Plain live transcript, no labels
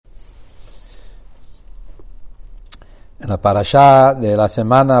En la parashá de la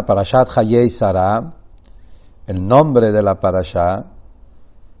semana, Parashat Hayei Sarah, el nombre de la parashá,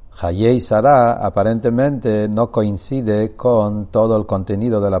 Hayei Sarah, aparentemente no coincide con todo el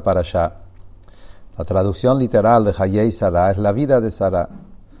contenido de la parashá. La traducción literal de Hayei Sarah es la vida de Sarah.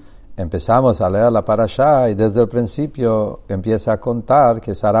 Empezamos a leer la parashá y desde el principio empieza a contar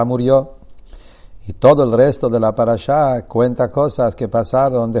que Sarah murió. Y todo el resto de la parashá cuenta cosas que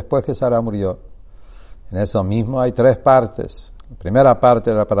pasaron después que Sarah murió. En eso mismo hay tres partes. La primera parte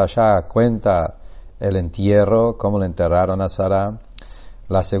de la parashá cuenta el entierro, cómo le enterraron a Sarah.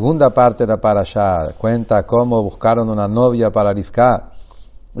 La segunda parte de la parashá cuenta cómo buscaron una novia para Rivka.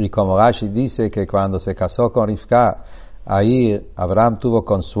 Y como Rashi dice que cuando se casó con Rivka, ahí Abraham tuvo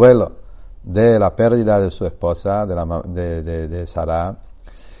consuelo de la pérdida de su esposa, de Sarah.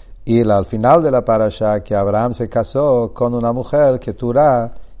 Y al final de la parashá, que Abraham se casó con una mujer que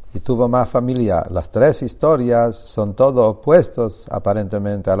Turá, y tuvo más familia. Las tres historias son todos opuestos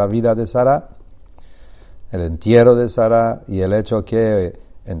aparentemente a la vida de Sarah. El entierro de Sarah y el hecho que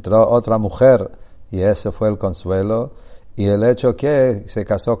entró otra mujer y ese fue el consuelo. Y el hecho que se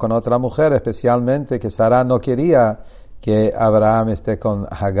casó con otra mujer, especialmente que Sarah no quería que Abraham esté con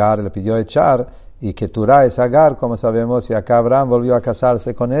Hagar, le pidió echar, y que Turá es Hagar, como sabemos, y acá Abraham volvió a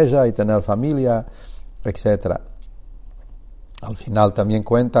casarse con ella y tener familia, etc. Al final también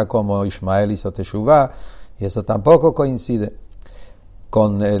cuenta como Ismael hizo Teshuvah, y eso tampoco coincide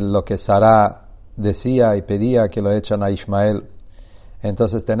con lo que Sarah decía y pedía que lo echen a Ismael.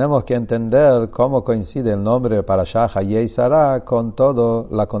 Entonces tenemos que entender cómo coincide el nombre de Parashá Hayei Sarah con toda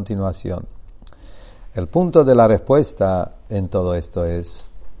la continuación. El punto de la respuesta en todo esto es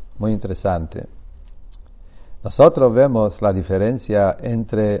muy interesante. Nosotros vemos la diferencia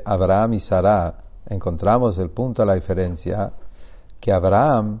entre Abraham y Sarah. Encontramos el punto de la diferencia que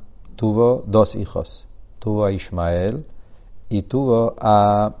Abraham tuvo dos hijos. Tuvo a Ismael y tuvo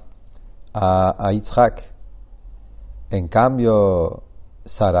a Yitzhak. En cambio,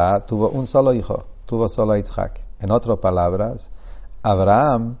 Sarah tuvo un solo hijo, tuvo solo a Yitzhak. En otras palabras,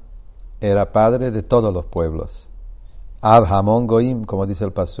 Abraham era padre de todos los pueblos. Ab Hamon Goim, como dice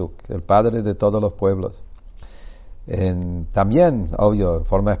el Pasuk, el padre de todos los pueblos. También, obvio, en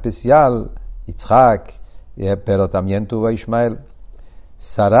forma especial, Yitzhak, pero también tuvo a Ismael.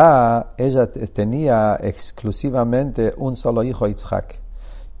 Sarah, ella tenía exclusivamente un solo hijo, Yitzhak.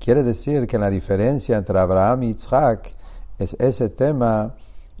 Quiere decir que la diferencia entre Abraham y Yitzhak es ese tema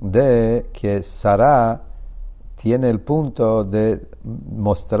de que Sarah tiene el punto de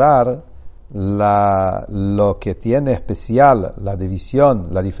mostrar lo que tiene especial, la división,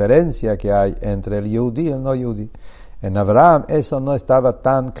 la diferencia que hay entre el Yehudí y el no Yehudí. En Abraham eso no estaba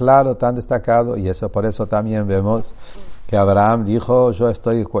tan claro, tan destacado, y eso por eso también vemos que Abraham dijo,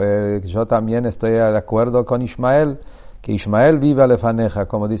 yo también estoy de acuerdo con Ismael, que Ismael viva lefaneja,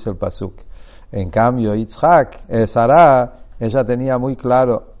 como dice el Pasuk. En cambio, Sarah, ella tenía muy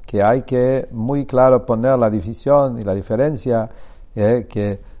claro que hay que muy claro poner la división y la diferencia,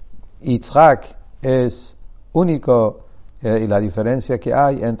 que Yitzhak es único, y la diferencia que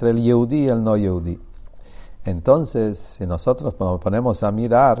hay entre el Yehudí y el no Yehudí. Entonces, si nosotros nos ponemos a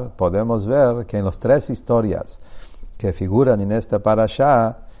mirar, podemos ver que en las tres historias que figuran en esta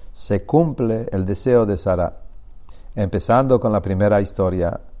parashá, se cumple el deseo de Sarah. Empezando con la primera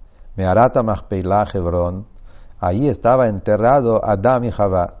historia, Meharata Machpelah Hebrón, ahí estaba enterrado Adán y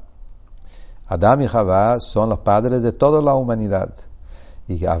Javá. Adán y Javá son los padres de toda la humanidad.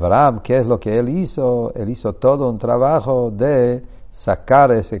 Y Abraham, ¿qué es lo que él hizo? Él hizo todo un trabajo de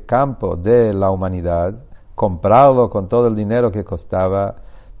sacar ese campo de la humanidad, comprarlo con todo el dinero que costaba,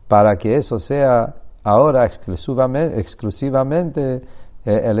 para que eso sea ahora exclusivamente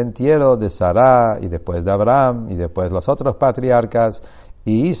el entierro de Sarah y después de Abraham y después los otros patriarcas,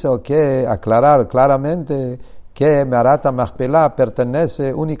 y hizo que aclarar claramente que Meharata Machpelah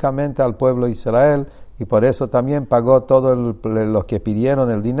pertenece únicamente al pueblo de Israel, y por eso también pagó todo lo que pidieron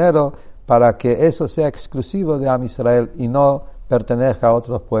el dinero, para que eso sea exclusivo de Am Israel y no pertenezca a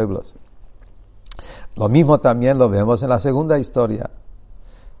otros pueblos. Lo mismo también lo vemos en la segunda historia,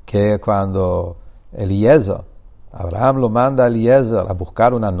 que cuando Abraham lo manda a Eliezer a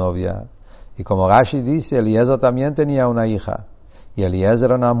buscar una novia, y como Rashi dice, Eliezer también tenía una hija, y Eliezer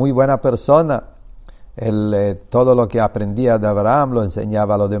era una muy buena persona. Él, todo lo que aprendía de Abraham lo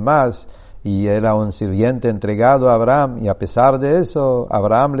enseñaba a los demás, y era un sirviente entregado a Abraham, y a pesar de eso,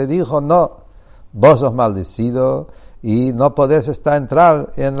 Abraham le dijo, no, vos sos maldecido, y no podés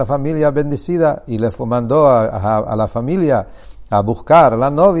entrar en la familia bendecida, y le mandó a la familia a buscar la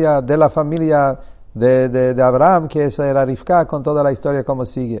novia de la familia de Abraham, que esa era Rivka, con toda la historia como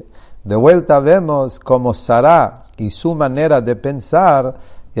sigue. De vuelta vemos como Sará y su manera de pensar,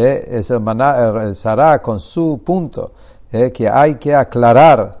 Sará con su punto, que hay que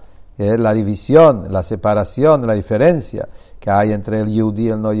aclarar la división, la separación, la diferencia que hay entre el Yehudí y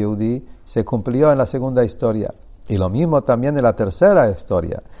el no Yehudí, se cumplió en la segunda historia. Y lo mismo también en la tercera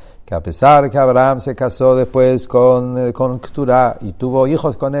historia, que a pesar que Abraham se casó después con Keturah y tuvo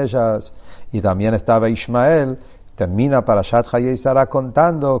hijos con ellas, y también estaba Ismael, termina Parashat Hayei Sarah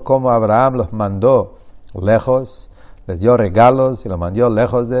contando cómo Abraham los mandó lejos, les dio regalos y los mandó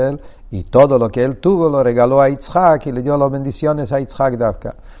lejos de él, y todo lo que él tuvo lo regaló a Yitzhak y le dio las bendiciones a Yitzhak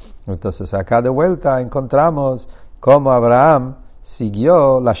Davka. Entonces acá de vuelta encontramos cómo Abraham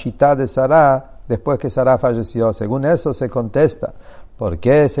siguió la shitá de Sarah después que Sarah falleció. Según eso se contesta, ¿por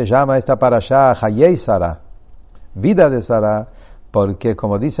qué se llama esta parashá Hayei Sarah? Vida de Sarah, porque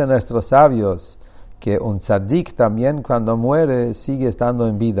como dicen nuestros sabios, que un tzadik también cuando muere sigue estando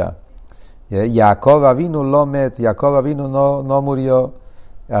en vida. Jacob Avinu lo met, Jacob Avinu no murió,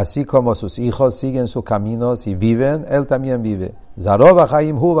 así como sus hijos siguen sus caminos y viven, él también vive. Zarov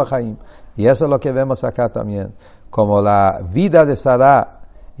Haim Hu Haim. Y eso es lo que vemos acá también. Como la vida de Sarah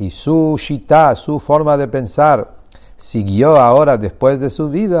y su shitá, su forma de pensar, siguió ahora después de su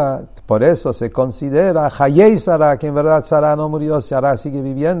vida, por eso se considera Hayei Sarah, que en verdad Sarah no murió, Sarah sigue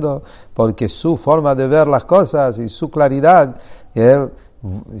viviendo, porque su forma de ver las cosas y su claridad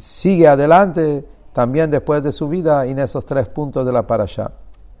sigue adelante también después de su vida en esos 3 puntos de la parashá.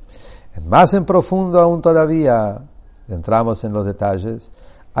 Más en profundo aún todavía, entramos en los detalles,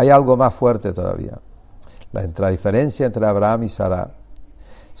 hay algo más fuerte todavía. La diferencia entre Abraham y Sarah.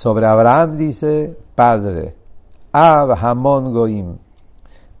 Sobre Abraham dice padre, Ab Hamon Goim,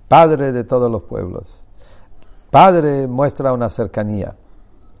 padre de todos los pueblos. Padre muestra una cercanía,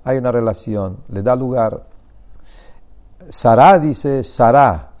 hay una relación, le da lugar. Sarah dice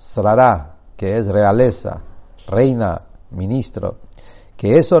Sará, que es realeza, reina, ministro,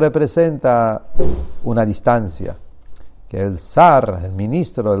 que eso representa una distancia, que el zar, el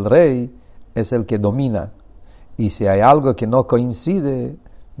ministro, el rey, es el que domina, y si hay algo que no coincide,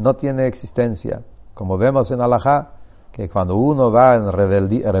 no tiene existencia. Como vemos en Halajá, que cuando uno va en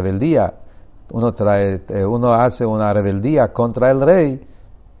rebeldía, uno hace una rebeldía contra el rey,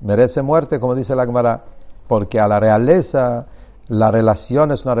 merece muerte, como dice la Gemara, porque a la realeza la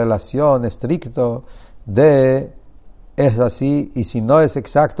relación es una relación estricta es así, y si no es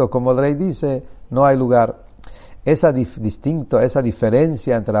exacto como el rey dice, no hay lugar. Esa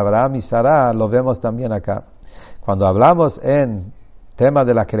diferencia entre Abraham y Sarah lo vemos también acá. Cuando hablamos en tema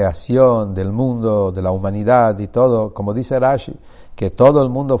de la creación, del mundo, de la humanidad y todo, como dice Rashi, que todo el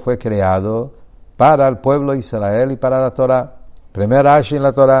mundo fue creado para el pueblo de Israel y para la Torah. Primer Rashi en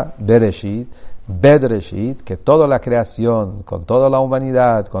la Torah, Bereshit, Bedreshit, que toda la creación, con toda la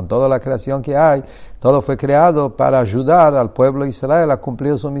humanidad, con toda la creación que hay, todo fue creado para ayudar al pueblo de Israel a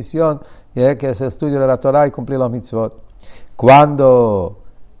cumplir su misión, que es el estudio de la Torah y cumplir los mitzvot. Cuando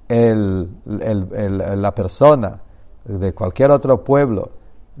la persona de cualquier otro pueblo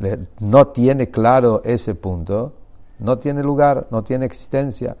no tiene claro ese punto, no tiene lugar, no tiene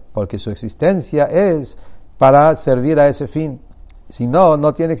existencia, porque su existencia es para servir a ese fin. Si no,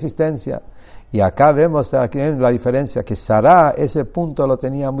 no tiene existencia. Y acá vemos aquí la diferencia, que Sarah ese punto lo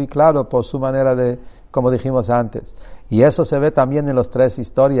tenía muy claro por su manera de, como dijimos antes. Y eso se ve también en las 3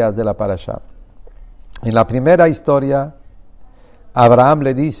 historias de la parashá. En la primera historia, Abraham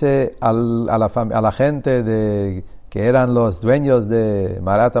le dice a la gente que eran los dueños de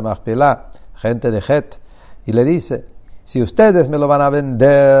Marata Machpelah, gente de Het, y le dice, si ustedes me lo van a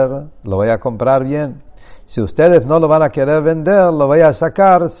vender, lo voy a comprar bien. Si ustedes no lo van a querer vender, lo voy a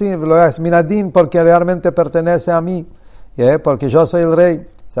sacar, sí, lo voy a minadín porque realmente pertenece a mí, porque yo soy el rey.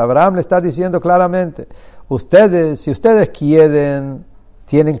 Abraham le está diciendo claramente, si ustedes quieren,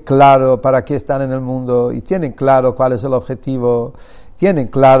 tienen claro para qué están en el mundo y tienen claro cuál es el objetivo, tienen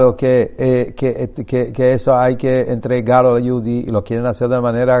claro que eso hay que entregar al Yehudi y lo quieren hacer de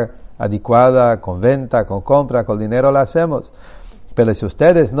manera adecuada, con venta, con compra, con dinero lo hacemos. Pero si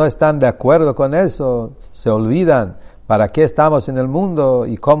ustedes no están de acuerdo con eso, se olvidan para qué estamos en el mundo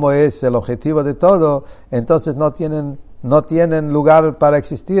y cómo es el objetivo de todo, entonces no tienen lugar para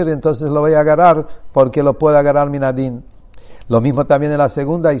existir, entonces lo voy a agarrar porque lo puede agarrar Minadín. Lo mismo también en la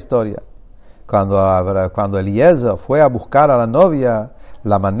segunda historia. Cuando Eliezer fue a buscar a la novia,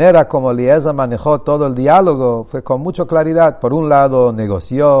 la manera como Eliezer manejó todo el diálogo fue con mucha claridad. Por un lado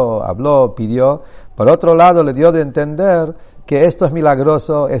negoció, habló, pidió. Por otro lado le dio de entender que esto es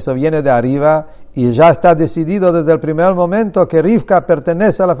milagroso, eso viene de arriba y ya está decidido desde el primer momento que Rivka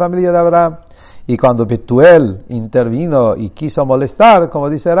pertenece a la familia de Abraham. y cuando Betuel intervino y quiso molestar, como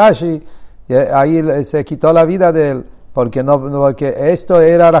dice Rashi, ahí se quitó la vida de él, porque esto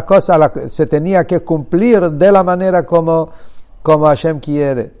era la cosa, se tenía que cumplir de la manera como Hashem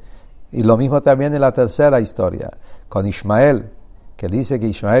quiere. Y lo mismo también en la tercera historia, con Ismael, que dice que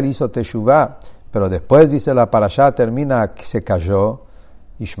Ismael hizo Teshuvah, pero después dice la parashá termina que se cayó,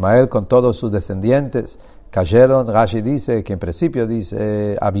 Ismael con todos sus descendientes cayeron. Rashi dice que en principio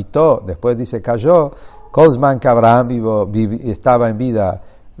dice habitó, después dice cayó. Kozman que Abraham estaba en vida,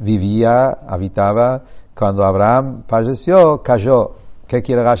 vivía, habitaba. Cuando Abraham falleció, cayó. ¿Qué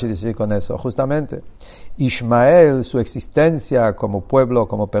quiere Rashi decir con eso? Justamente, Ismael, su existencia como pueblo,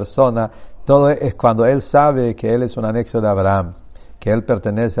 como persona, todo es cuando él sabe que él es un anexo de Abraham, que él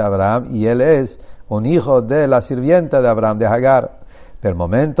pertenece a Abraham y él es un hijo de la sirvienta de Abraham, de Hagar. Pero el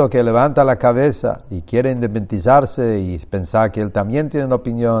momento que levanta la cabeza y quiere independizarse y pensar que él también tiene una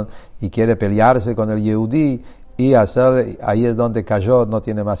opinión y quiere pelearse con el Yehudí y ahí es donde cayó, no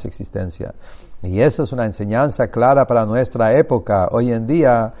tiene más existencia. Y eso es una enseñanza clara para nuestra época, hoy en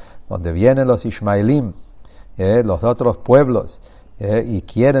día, donde vienen los Ishmaelim, los otros pueblos, y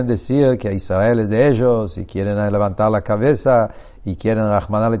quieren decir que Israel es de ellos, y quieren levantar la cabeza, y quieren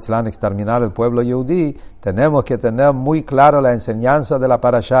Rahman al-Islam exterminar el pueblo yehudí. Tenemos que tener muy claro la enseñanza de la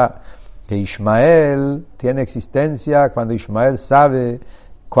parashá, que Ismael tiene existencia cuando Ismael sabe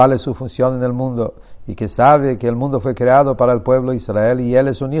cuál es su función en el mundo, y que sabe que el mundo fue creado para el pueblo de Israel, y él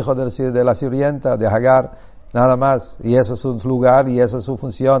es un hijo de la sirvienta, de Hagar, nada más, y ese es su lugar, y esa es su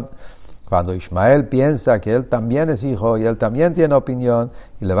función. Cuando Ismael piensa que él también es hijo y él también tiene opinión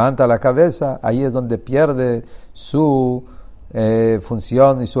y levanta la cabeza, ahí es donde pierde su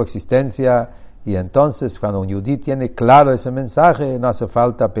función y su existencia. Y entonces cuando un yudí tiene claro ese mensaje, no hace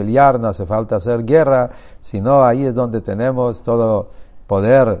falta pelear, no hace falta hacer guerra, sino ahí es donde tenemos todo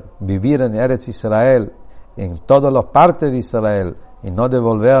poder vivir en Eretz Israel, en todas las partes de Israel, y no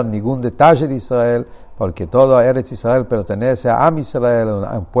devolver ningún detalle de Israel, porque todo Eretz Israel pertenece a Am Israel,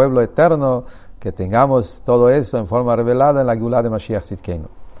 a un pueblo eterno. Que tengamos todo eso en forma revelada en la Geulah de Mashiach Tzidkenu.